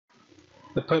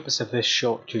The purpose of this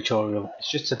short tutorial is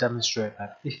just to demonstrate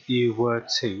that if you were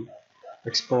to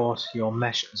export your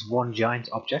mesh as one giant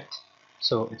object,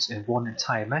 so it's in one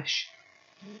entire mesh.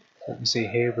 So you can see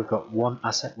here we've got one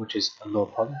asset which is a low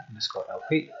poly underscore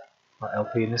LP, or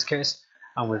LP in this case,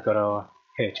 and we've got our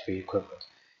HP equivalent.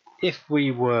 If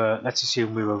we were, let's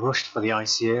assume we were rushed for the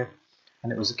ICA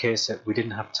and it was a case that we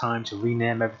didn't have time to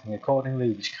rename everything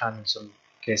accordingly, which can in some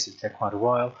cases take quite a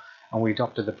while, and we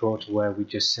adopted the approach where we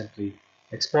just simply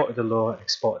exported the low,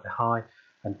 exported the high,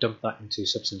 and dumped that into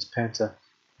Substance Painter,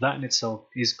 that in itself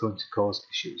is going to cause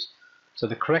issues. So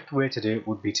the correct way to do it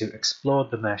would be to explode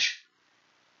the mesh,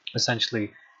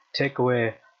 essentially take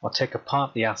away or take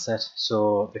apart the asset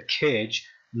so the cage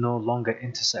no longer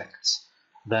intersects.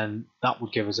 Then that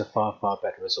would give us a far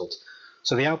better result.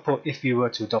 So the output, if you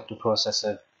were to adopt a process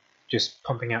of just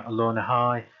pumping out a low and a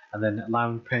high and then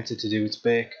allowing Painter to do its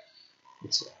bake,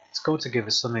 it's going to give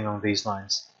us something along these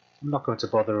lines. I'm not going to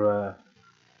bother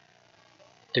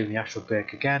doing the actual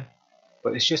bake again,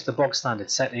 but it's just the bog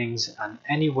standard settings, and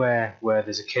anywhere where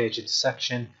there's a cage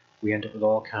intersection we end up with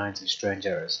all kinds of strange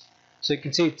errors. So you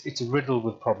can see it's riddled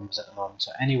with problems at the moment,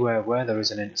 so anywhere where there is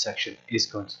an intersection is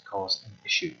going to cause an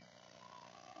issue.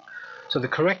 So the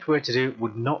correct way to do it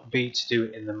would not be to do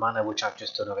it in the manner which I've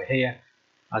just done over here,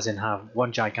 as in have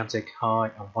one gigantic high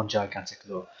and one gigantic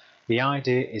low. The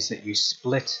idea is that you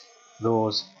split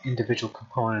those individual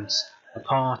components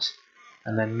apart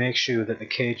and then make sure that the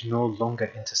cage no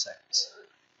longer intersects,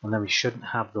 and then we shouldn't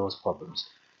have those problems.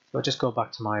 So I'll just go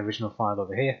back to my original file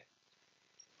over here.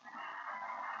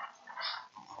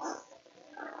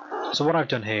 So what I've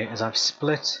done here is I've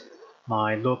split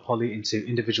my low poly into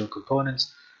individual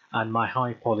components, and my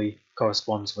high poly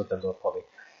corresponds with the low poly.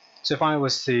 So if I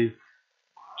was to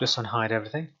just unhide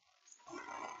everything,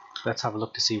 let's have a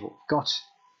look to see what we've got.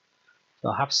 So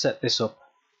I have set this up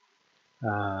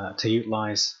to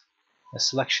utilize a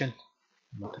selection.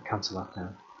 I'm going to cancel that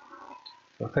now.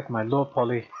 So I'll click my low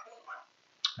poly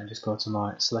and just go to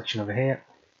my selection over here.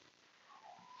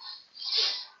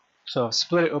 So I've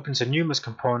split it up into numerous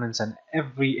components, and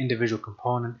every individual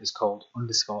component is called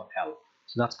underscore L.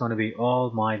 So that's going to be all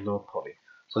my low poly.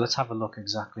 So let's have a look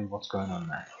exactly what's going on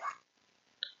there.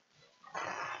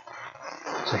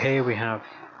 So here we have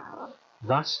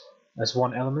that as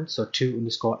one element, so 2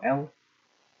 underscore L,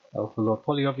 L for low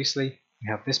poly obviously. We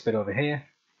have this bit over here,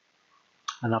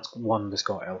 and that's 1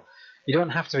 underscore L. You don't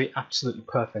have to be absolutely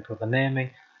perfect with the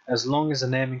naming, as long as the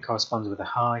naming corresponds with a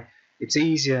high. It's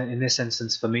easier in this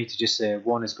instance for me to just say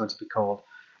 1 is going to be called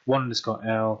 1 underscore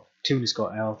L, 2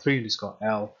 underscore L, 3 underscore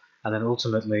L, and then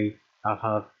ultimately I'll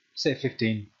have, say,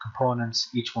 15 components,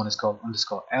 each one is called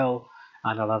underscore L,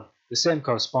 and I'll have the same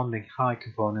corresponding high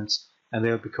components, and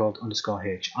they'll be called underscore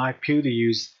H. I purely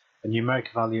use a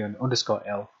numeric value and underscore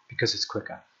L because it's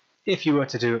quicker. If you were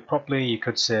to do it properly, you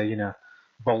could say, you know,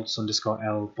 bolts underscore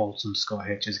L, bolts underscore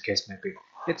H, as the case may be.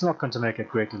 It's not going to make a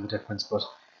great deal of difference, but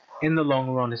in the long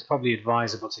run it's probably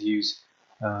advisable to use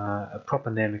a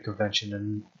proper naming convention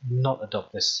and not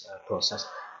adopt this process,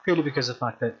 purely because of the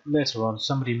fact that later on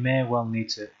somebody may well need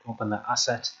to open that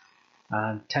asset,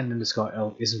 and 10 underscore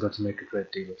L isn't going to make a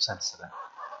great deal of sense to them.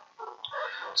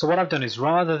 So what I've done is,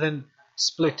 rather than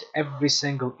split every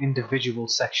single individual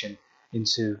section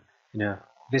into, you know,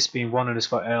 this being 1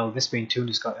 underscore L, this being 2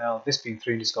 underscore L, this being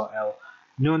 3 underscore L,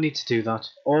 no need to do that.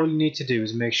 All you need to do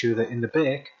is make sure that in the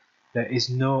bake there is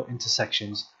no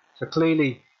intersections. So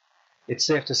clearly it's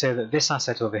safe to say that this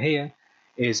asset over here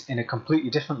is in a completely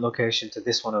different location to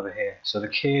this one over here. So the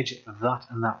cage of that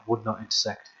and that would not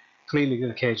intersect. Clearly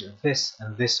the cage of this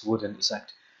and this would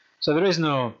intersect. So there is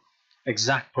no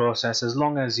exact process. As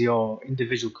long as your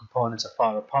individual components are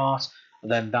far apart,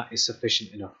 then that is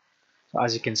sufficient enough. So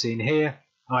as you can see in here,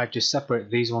 I've just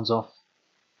separated these ones off,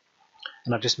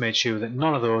 and I've just made sure that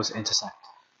none of those intersect.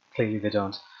 Clearly they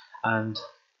don't, and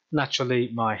naturally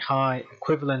my high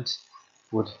equivalent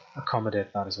would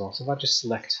accommodate that as well. So if I just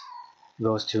select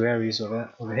those two areas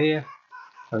over here,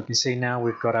 so we can see now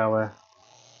we've got our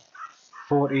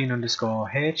 14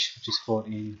 underscore H, which is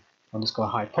 14 underscore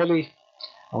high poly,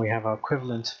 and we have our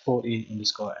equivalent 14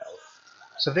 underscore L.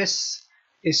 So this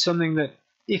is something that,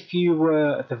 if you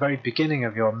were at the very beginning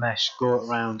of your mesh, go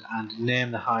around and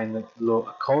name the high and the low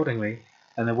accordingly,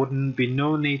 and there wouldn't be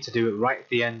no need to do it right at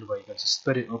the end where you're going to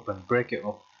split it up and break it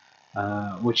up,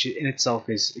 which in itself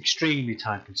is extremely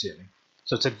time consuming.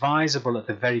 So it's advisable at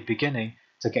the very beginning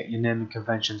to get your naming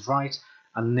conventions right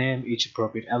and name each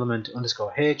appropriate element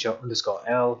underscore H or underscore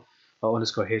L or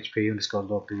underscore HP, underscore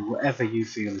low P, whatever you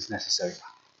feel is necessary.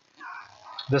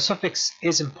 The suffix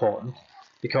is important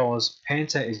because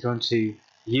Painter is going to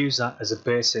use that as a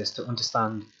basis to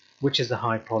understand which is the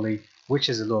high poly which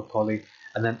is a low poly,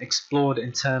 and then explode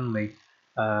internally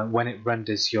when it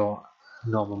renders your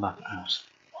normal map out.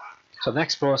 So the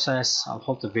next process, I'll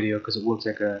halt the video because it will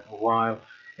take a while,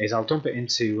 is I'll dump it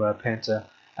into Painter,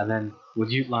 and then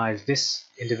we'll utilize this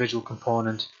individual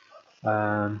component,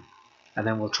 and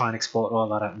then we'll try and export all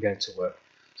that out and get it to work.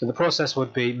 So the process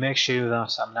would be, make sure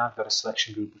that I've now got a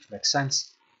selection group which makes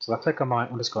sense. So I click on my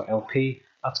 _LP,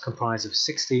 that's comprised of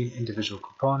 16 individual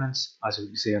components, as you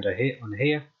can see under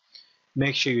here.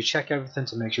 Make sure you check everything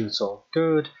to make sure it's all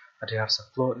good. I do have some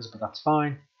floaters, but that's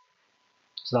fine.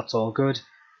 So that's all good.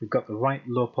 We've got the right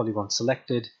low poly one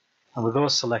selected, and with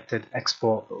those selected,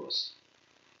 export those.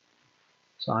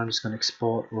 So I'm just going to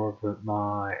export over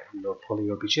my low poly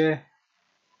OBJ.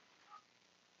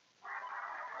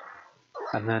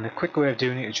 And then a quick way of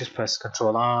doing it is just press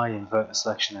Ctrl I, invert the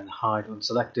selection and hide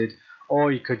unselected, or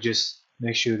you could just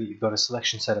make sure that you've got a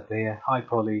selection set up here, high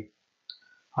poly,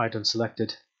 hide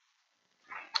unselected.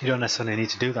 You don't necessarily need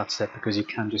to do that step because you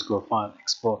can just go File,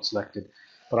 Export Selected,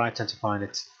 but I tend to find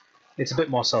it's a bit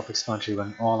more self-explanatory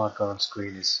when all I've got on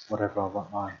screen is whatever I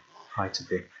want my height to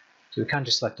be. So we can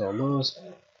just select all those.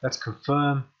 Let's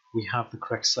confirm we have the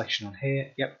correct selection on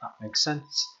here. Yep, that makes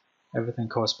sense. Everything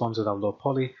corresponds with our low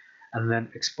poly, and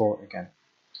then export again.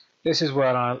 This is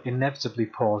where I'll inevitably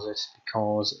pause it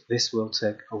because this will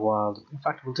take a while. In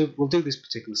fact, we'll do this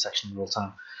particular section in real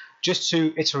time, just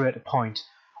to iterate a point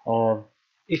of,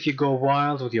 if you go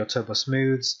wild with your turbo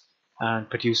smooths and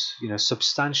produce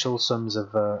substantial sums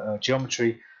of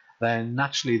geometry, then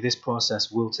naturally this process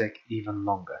will take even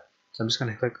longer. So I'm just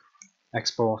going to click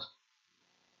export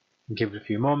and give it a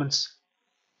few moments.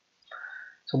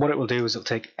 So what it will do is it'll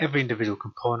take every individual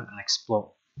component and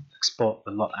export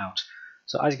the lot out.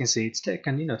 So as you can see, it's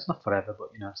taken, it's not forever, but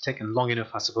it's taken long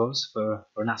enough, I suppose, for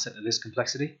an asset of this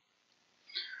complexity.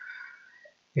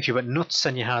 If you went nuts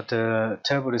and you had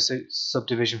Turbo to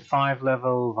Subdivision 5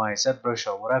 level via ZBrush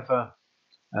or whatever,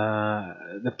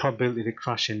 the probability of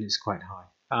crashing is quite high,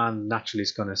 and naturally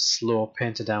it's going to slow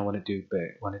Painter down when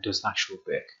it does actual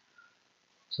bake.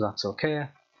 So that's okay.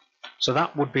 So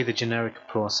that would be the generic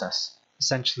process.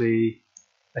 Essentially,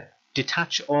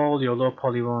 detach all your low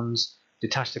poly ones,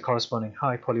 detach the corresponding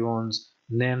high poly ones,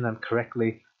 name them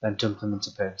correctly, then dump them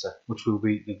into Painter, which will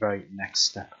be the very next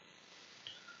step.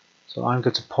 So I'm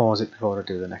going to pause it before I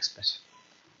do the next bit.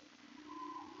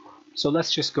 So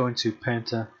let's just go into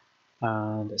Painter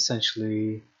and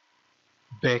essentially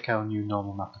bake our new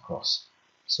normal map across.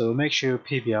 So make sure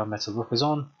PBR Metal Rough is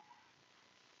on.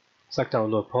 Select our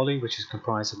low poly, which is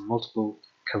comprised of multiple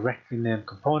correctly named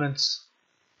components.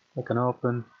 Click on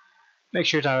Open. Make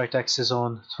sure DirectX is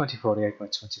on. 2048 by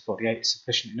 2048 is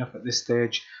sufficient enough at this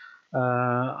stage.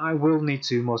 I will need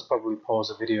to most probably pause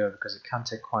the video because it can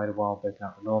take quite a while breaking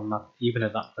out the normal map, even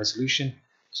at that resolution.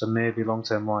 So maybe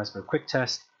long-term wise, for a quick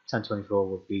test, 1024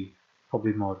 would be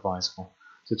probably more advisable.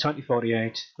 So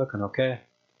 2048, click on OK.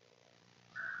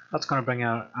 That's going to bring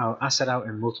our asset out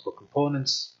in multiple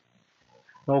components.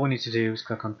 All we need to do is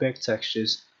click on Bake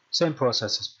Textures, same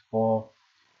process as before,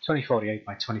 2048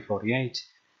 by 2048.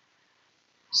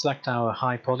 Select our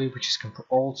high poly, which is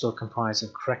also comprised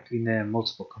of correctly named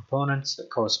multiple components that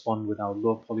correspond with our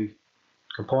low poly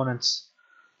components.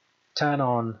 Turn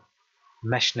on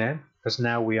mesh name, because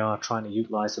now we are trying to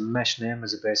utilize the mesh name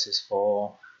as a basis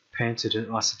for Painter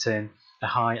to ascertain the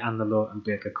high and the low and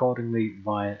bake accordingly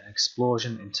via an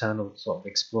explosion, internal sort of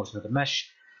explosion of the mesh.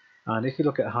 And if you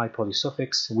look at a high poly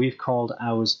suffix, we've called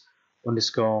ours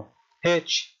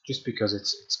 _H just because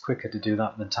it's quicker to do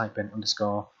that than type in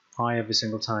 _high every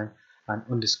single time, and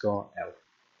 _L.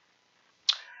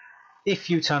 If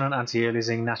you turn on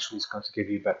anti-aliasing, naturally it's going to give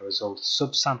you a better result.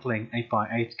 Subsampling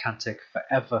 8x8 can take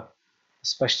forever,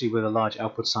 especially with a large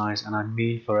output size, and I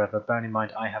mean forever. Bearing in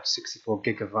mind I have 64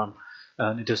 gig of RAM,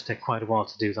 and it does take quite a while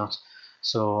to do that.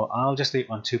 So I'll just leave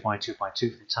it on 2x2x2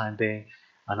 for the time being,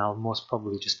 and I'll most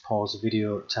probably just pause the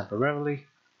video temporarily,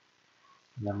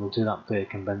 and then we'll do that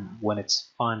bake, and then when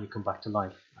it's finally come back to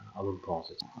life, I'll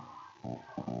unpause it.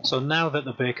 So now that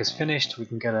the bake is finished, we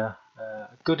can get a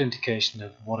good indication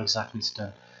of what exactly it's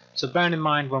done. So bearing in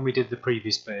mind when we did the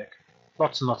previous bake,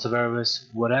 lots and lots of errors,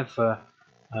 whatever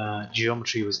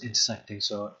geometry was intersecting,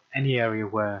 so any area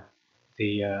where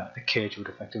the cage would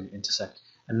effectively intersect.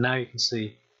 And now you can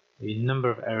see the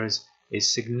number of errors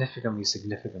is significantly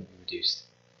reduced.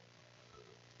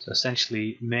 So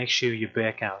essentially, make sure you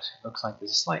bake out. It looks like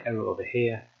there's a slight error over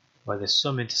here where there's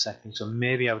some intersecting, so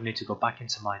maybe I would need to go back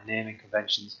into my naming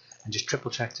conventions and just triple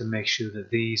check to make sure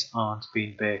that these aren't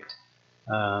being baked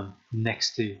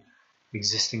next to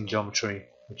existing geometry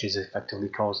which is effectively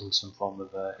causing some form of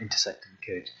intersecting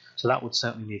cage. So that would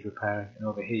certainly need repairing. And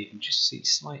over here you can just see a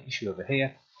slight issue over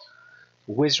here.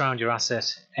 Whiz around your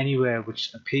asset, anywhere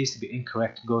which appears to be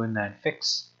incorrect, go in there and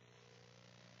fix.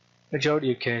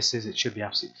 Majority of cases it should be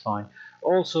absolutely fine.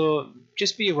 Also,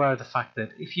 just be aware of the fact that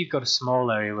if you've got a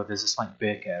small area where there's a slight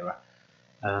bake error,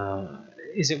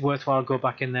 is it worthwhile go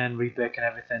back in there and rebaking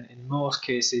everything? In most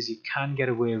cases you can get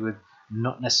away with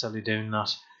not necessarily doing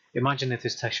that. Imagine if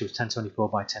this texture was 1024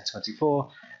 by 1024,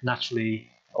 naturally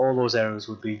all those errors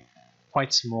would be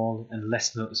quite small and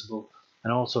less noticeable.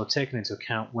 And also taking into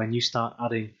account when you start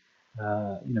adding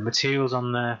materials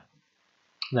on there,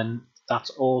 then that's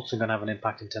also going to have an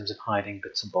impact in terms of hiding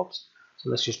bits and bobs. So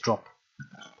let's just drop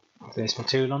this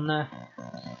material on there.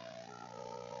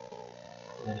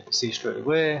 And you can see straight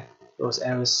away those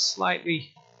errors slightly,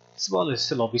 well, they're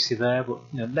still obviously there, but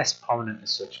less prominent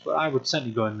as such. But I would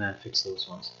certainly go in there and fix those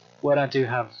ones. Where I do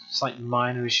have slightly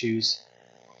minor issues,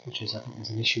 which is I think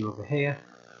there's an issue over here,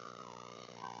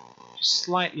 just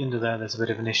slightly under there, there's a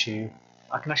bit of an issue.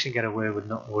 I can actually get away with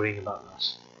not worrying about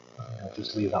that. I'll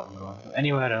just leave that one alone. But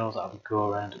anywhere else, I would go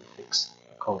around and fix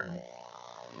accordingly.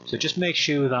 So just make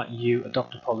sure that you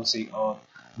adopt a policy of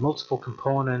multiple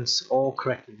components, all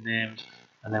correctly named,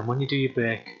 and then when you do your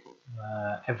bake,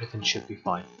 everything should be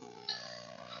fine.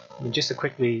 And just to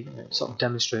quickly sort of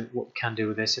demonstrate what we can do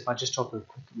with this, if I just drop a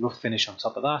quick rough finish on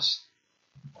top of that,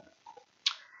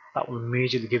 that will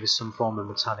immediately give us some form of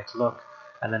metallic look.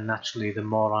 And then naturally, the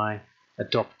more I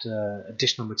adopt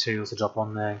additional materials to drop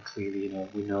on there, clearly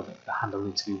we know that the handle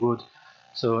needs to be wood.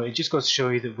 So it just goes to show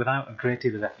you that without a great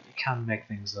deal of effort, you can make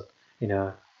things look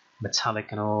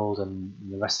metallic and old and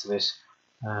the rest of it.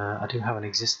 I do have an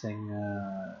existing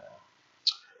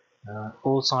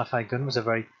old sci-fi gun, was a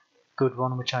very good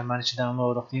one which I managed to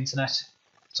download off the internet.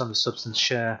 It's on the Substance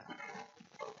Share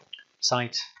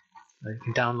site. You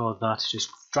can download that, just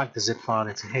drag the zip file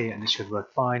into here and it should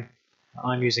work fine.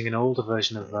 I'm using an older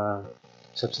version of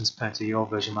Substance Painter. Your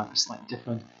version might be slightly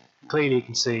different. Clearly you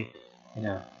can see,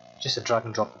 just a drag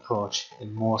and drop approach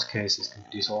in most cases can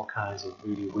produce all kinds of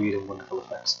really weird and wonderful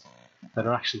effects that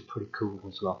are actually pretty cool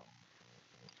as well.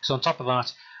 So on top of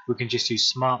that, we can just use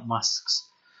smart masks.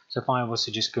 So if I was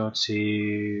to just go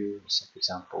to, say for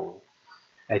example,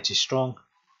 edge is strong,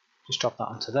 just drop that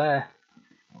onto there.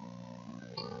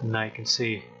 And now you can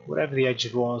see whatever the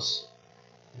edge was,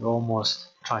 it almost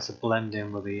tries to blend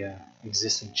in with the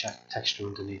existing texture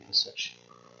underneath as such.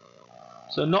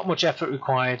 So not much effort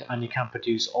required, and you can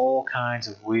produce all kinds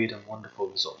of weird and wonderful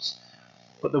results.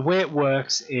 But the way it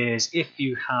works is if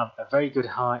you have a very good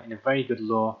high and a very good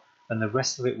low, then the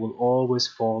rest of it will always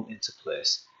fall into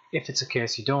place. If it's a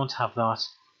case you don't have that,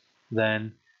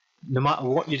 then no matter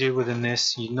what you do within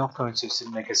this, you're not going to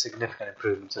make a significant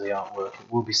improvement to the artwork.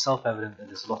 It will be self-evident that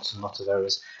there's lots and lots of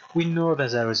errors. We know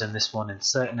there's errors in this one in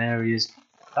certain areas.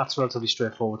 That's relatively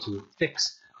straightforward to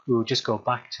fix. We will just go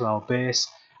back to our base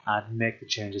and make the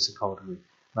changes accordingly.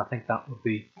 And I think that would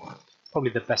be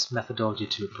probably the best methodology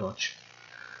to approach.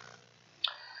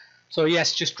 So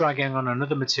yes, just dragging on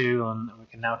another material, and we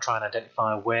can now try and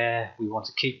identify where we want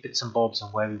to keep bits and bobs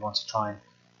and where we want to try and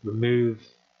remove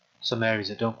some areas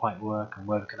that don't quite work and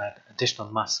where we can add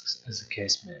additional masks as the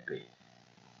case may be.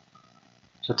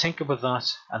 So tinker with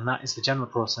that, and that is the general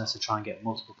process to try and get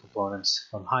multiple components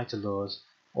from high to lows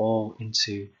all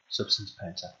into Substance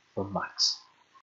Painter from Max.